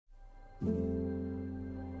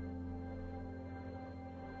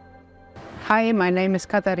Hi, my name is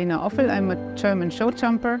Katharina Offel. I'm a German show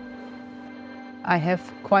jumper. I have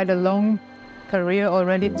quite a long career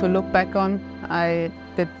already to look back on. I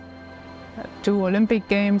did 2 Olympic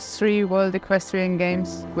Games, 3 World Equestrian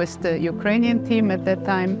Games with the Ukrainian team at that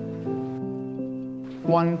time.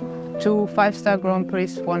 Won 2 5-star Grand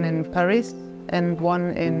Prix, one in Paris and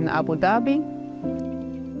one in Abu Dhabi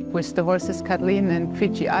with the horses Katharina and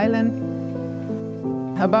Fiji Island.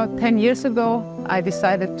 About 10 years ago, I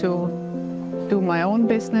decided to do my own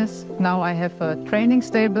business. Now I have a training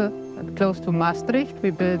stable close to Maastricht. We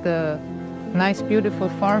built a nice, beautiful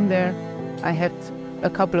farm there. I had a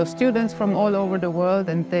couple of students from all over the world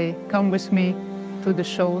and they come with me to the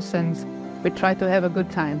shows and we try to have a good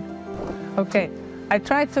time. Okay, I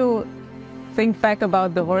try to think back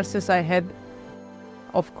about the horses I had.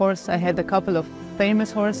 Of course, I had a couple of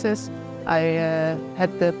famous horses. I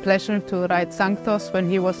had the pleasure to ride Sanctos when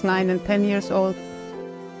he was 9 and 10 years old,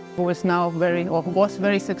 who is now was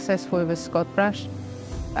very successful with Scott Brush.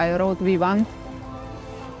 I rode Vivant.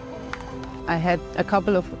 I had a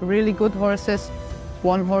couple of really good horses.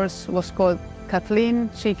 One horse was called Kathleen.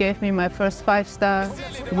 She gave me my first 5-star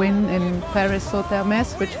win in Paris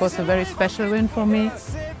Saut-Hermès, which was a very special win for me.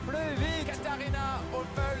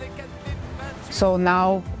 So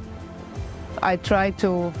now I try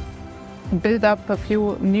to build up a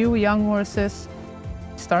few new young horses.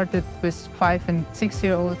 Started with 5 and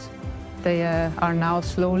 6-year-olds. They are now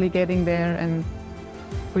slowly getting there and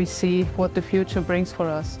we see what the future brings for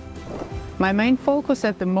us. My main focus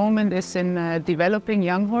at the moment is in developing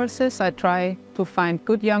young horses. I try to find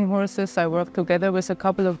good young horses. I work together with a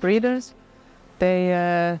couple of breeders.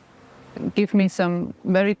 They give me some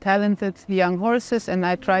very talented young horses and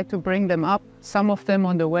I try to bring them up. Some of them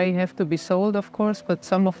on the way have to be sold, of course, but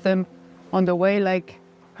some of them on the way, like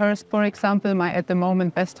Hurst, for example, my at the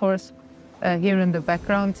moment best horse here in the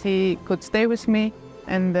background, he could stay with me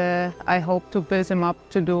and I hope to build him up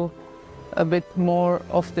to do a bit more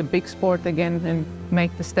of the big sport again and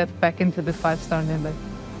make the step back into the 5-star level.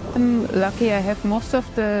 I'm lucky I have most of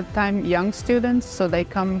the time young students, so they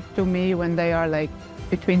come to me when they are like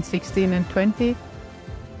between 16 and 20.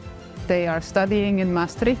 They are studying in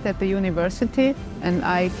Maastricht at the university and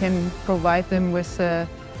I can provide them with a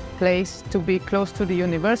place to be close to the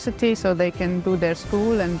university so they can do their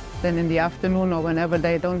school, and then in the afternoon or whenever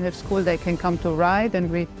they don't have school they can come to ride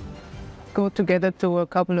and we go together to a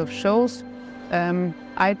couple of shows.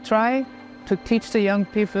 I try to teach the young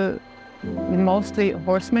people mostly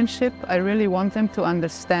horsemanship. I really want them to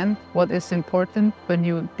understand what is important when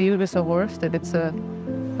you deal with a horse, that it's a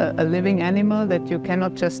living animal, that you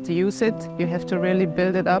cannot just use it. You have to really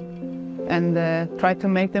build it up and try to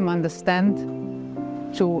make them understand,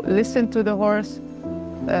 to listen to the horse,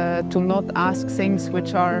 to not ask things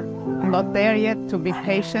which are not there yet, to be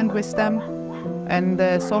patient with them.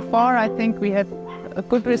 And so far I think we had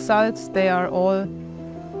good results. They are all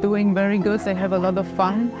doing very good. They have a lot of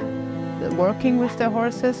fun working with their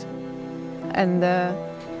horses. And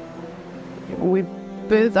we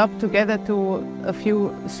build up together to a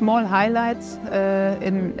few small highlights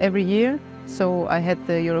in every year. So I had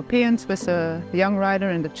the Europeans with a young rider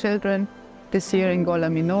and the children this year in Gola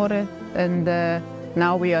Minore. And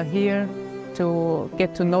now we are here to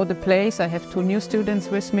get to know the place. I have 2 new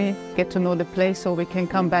students with me, get to know the place so we can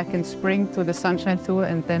come back in spring to the Sunshine Tour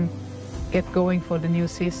and then get going for the new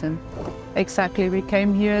season. Exactly, we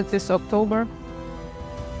came here this October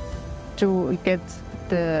to get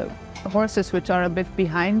the horses which are a bit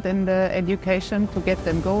behind in the education, to get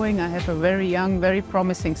them going. I have a very young, very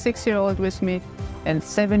promising 6-year-old with me and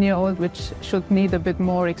 7-year-old which should need a bit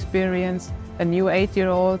more experience, a new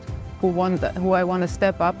 8-year-old who I want to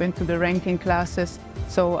step up into the ranking classes.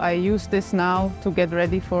 So I use this now to get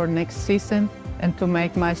ready for next season and to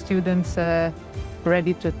make my students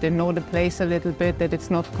ready to know the place a little bit, that it's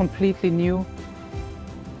not completely new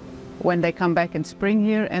when they come back in spring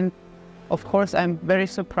here. And of course I'm very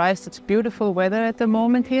surprised. It's beautiful weather at the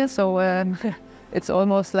moment here, so it's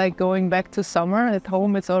almost like going back to summer. At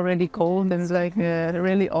home it's already cold and it's like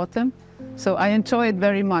really autumn. So I enjoy it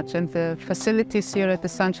very much, and the facilities here at the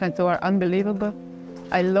Sunshine Tour are unbelievable.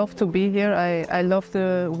 I love to be here. I love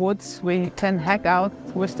the woods. We can hang out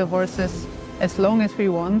with the horses as long as we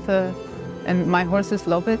want, and my horses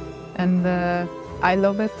love it, and I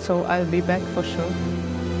love it, so I'll be back for sure.